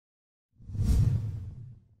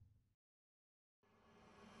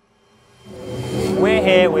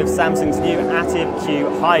Samsung's new Ativ Q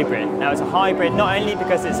hybrid. Now it's a hybrid not only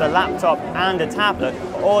because it's a laptop and a tablet,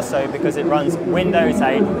 but also because it runs Windows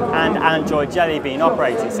 8 and Android Jelly Bean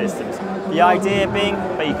operating systems. The idea being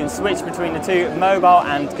that you can switch between the two mobile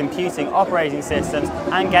and computing operating systems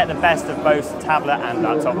and get the best of both tablet and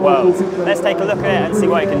laptop worlds. Let's take a look at it and see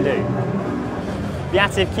what it can do. The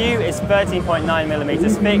Ativ Q is 13.9mm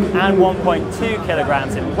thick and 1.2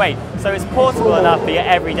 kilograms in weight, so it's portable enough for your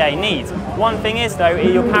everyday needs. One thing is though,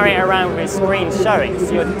 you'll carry it around with its screen showing,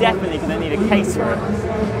 so you're definitely going to need a case for it.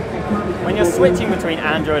 When you're switching between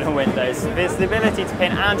Android and Windows, there's the ability to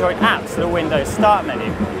pin Android apps to the Windows Start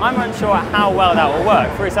menu. I'm unsure how well that will work.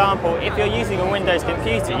 For example, if you're using a Windows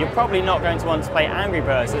computer, you're probably not going to want to play Angry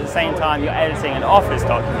Birds at the same time you're editing an Office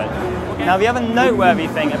document. Now the other noteworthy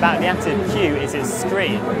thing about the Ativ Q is its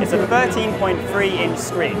screen. It's a 13.3-inch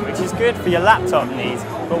screen, which is good for your laptop needs,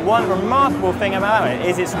 but one remarkable thing about it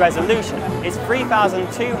is its resolution. It's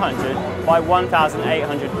 3200 by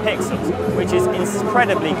 1800 pixels, which is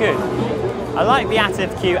incredibly good. I like the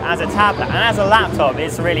Ativ Q as a tablet, and as a laptop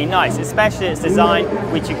it's really nice, especially its design,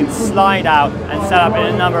 which you can slide out and set up in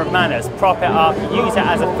a number of manners. Prop it up, use it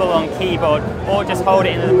as a full-on keyboard, or just hold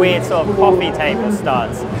it in a weird sort of coffee table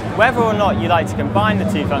stance. Whether or not you like to combine the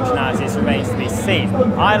two functionalities remains to be seen.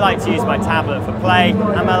 I like to use my tablet for play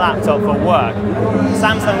and my laptop for work.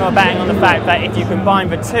 Samsung are betting on the fact that if you combine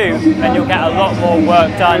the two, then you'll get a lot more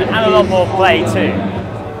work done and a lot more play too.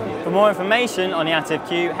 For more information on the Ativ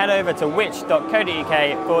Q, head over to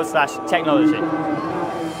which.co.uk/technology.